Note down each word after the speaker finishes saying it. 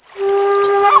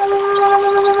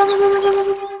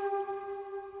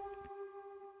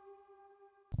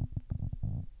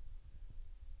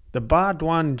The Ba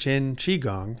Duan Jin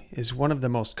Qigong is one of the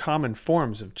most common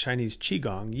forms of Chinese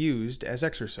Qigong used as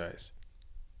exercise.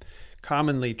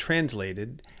 Commonly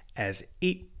translated as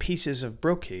 8 pieces of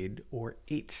brocade or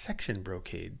 8-section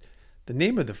brocade, the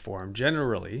name of the form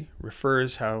generally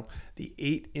refers how the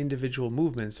 8 individual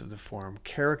movements of the form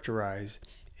characterize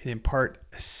and impart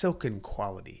a silken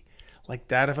quality, like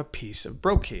that of a piece of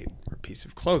brocade or piece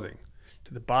of clothing,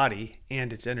 to the body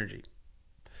and its energy.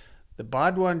 The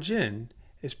Ba Duan Jin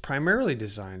is primarily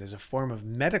designed as a form of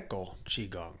medical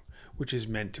Qigong, which is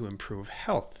meant to improve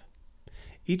health.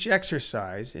 Each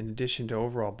exercise, in addition to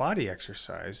overall body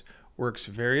exercise, works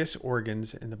various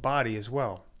organs in the body as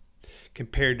well,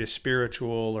 compared to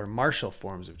spiritual or martial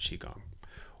forms of Qigong,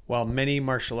 while many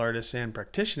martial artists and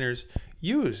practitioners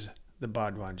use the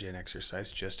Ba Duan Jin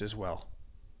exercise just as well.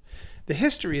 The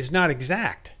history is not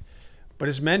exact, but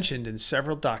is mentioned in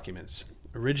several documents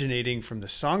originating from the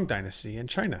Song Dynasty in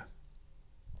China.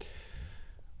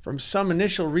 From some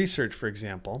initial research, for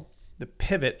example, the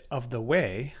Pivot of the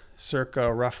Way,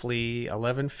 circa roughly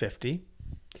 1150,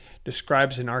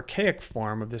 describes an archaic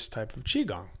form of this type of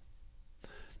Qigong.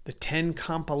 The 10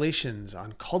 compilations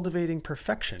on cultivating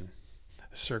perfection,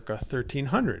 circa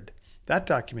 1300, that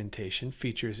documentation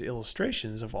features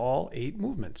illustrations of all 8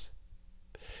 movements.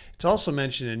 It's also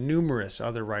mentioned in numerous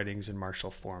other writings in martial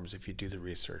forms if you do the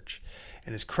research,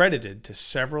 and is credited to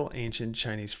several ancient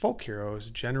Chinese folk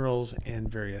heroes, generals, and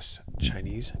various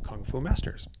Chinese kung fu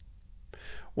masters.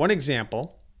 One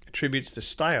example attributes the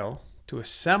style to a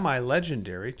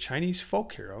semi-legendary Chinese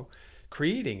folk hero,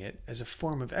 creating it as a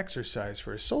form of exercise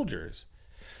for his soldiers.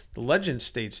 The legend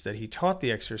states that he taught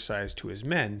the exercise to his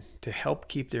men to help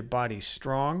keep their bodies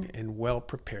strong and well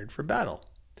prepared for battle.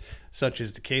 Such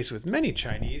is the case with many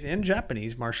Chinese and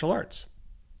Japanese martial arts.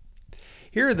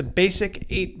 Here are the basic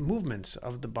 8 movements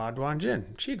of the Ba Duan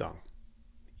Jin Qigong.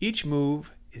 Each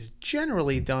move is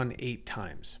generally done 8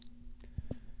 times.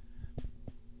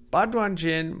 Ba Duan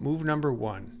Jin move number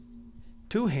 1.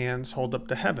 2 hands hold up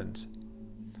the heavens.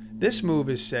 This move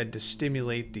is said to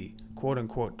stimulate the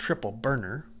quote-unquote triple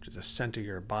burner, which is the center of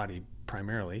your body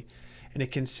primarily, and it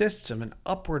consists of an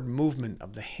upward movement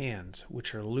of the hands,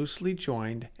 which are loosely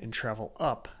joined and travel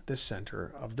up the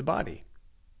center of the body.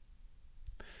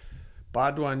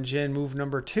 Ba Duan Jin move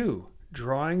number 2,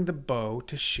 drawing the bow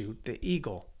to shoot the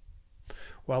eagle.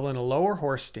 While in a lower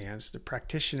horse stance, the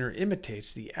practitioner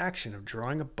imitates the action of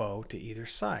drawing a bow to either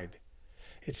side.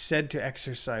 It's said to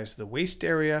exercise the waist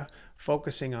area,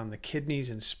 focusing on the kidneys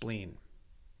and spleen.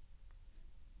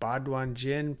 Ba Duan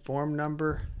Jin form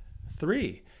number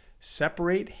 3,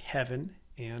 separate heaven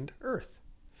and earth.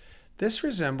 This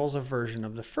resembles a version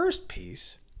of the first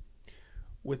piece,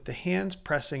 with the hands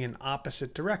pressing in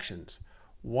opposite directions,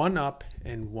 one up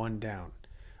and one down.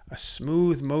 A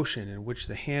smooth motion in which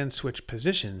the hands switch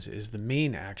positions is the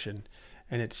main action,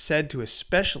 and it's said to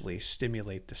especially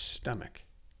stimulate the stomach.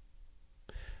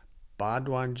 Ba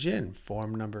Duan Jin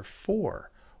form number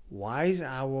 4, wise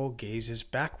owl gazes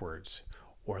backwards,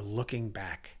 or looking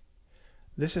back.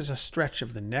 This is a stretch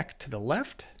of the neck to the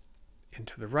left and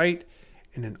to the right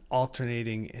in an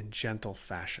alternating and gentle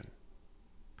fashion.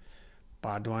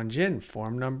 Ba Duan Jin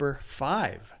form number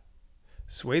 5,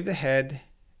 sway the head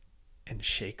and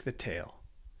shake the tail.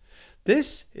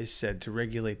 This is said to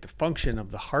regulate the function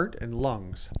of the heart and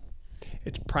lungs.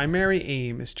 Its primary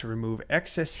aim is to remove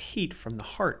excess heat from the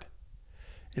heart.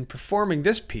 In performing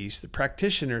this piece, the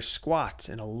practitioner squats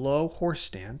in a low horse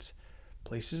stance,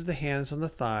 places the hands on the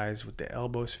thighs with the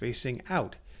elbows facing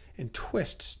out, and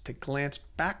twists to glance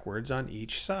backwards on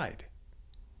each side.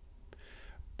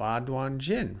 Ba Duan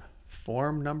Jin,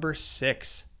 form number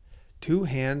 6. 2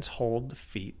 hands hold the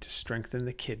feet to strengthen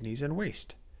the kidneys and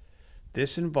waist.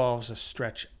 This involves a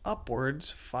stretch upwards,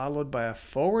 followed by a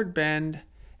forward bend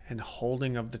and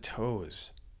holding of the toes.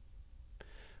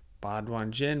 Ba Duan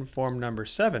Jin, form number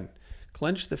 7.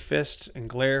 Clench the fists and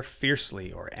glare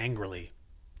fiercely or angrily.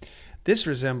 This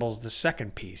resembles the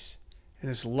second piece,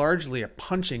 and is largely a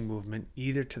punching movement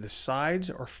either to the sides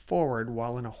or forward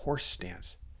while in a horse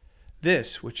stance.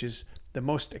 This, which is the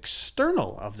most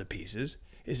external of the pieces,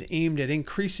 is aimed at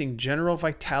increasing general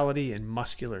vitality and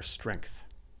muscular strength.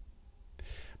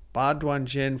 Ba Duan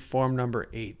Jin, form number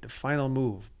 8, the final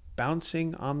move,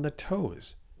 bouncing on the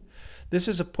toes. This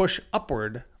is a push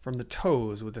upward from the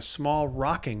toes with a small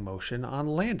rocking motion on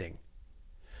landing.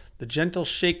 The gentle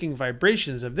shaking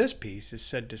vibrations of this piece is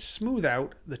said to smooth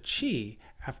out the qi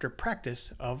after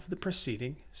practice of the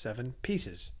preceding 7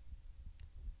 pieces.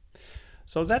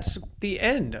 So that's the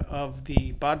end of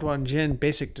the Ba Duan Jin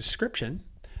basic description.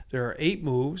 There are 8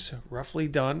 moves, roughly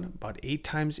done about 8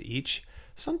 times each.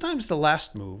 Sometimes the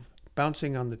last move,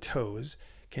 bouncing on the toes,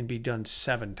 can be done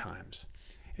 7 times.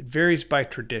 It varies by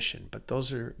tradition, but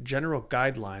those are general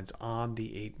guidelines on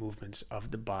the 8 movements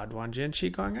of the Baduan Jin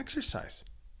Qigong exercise.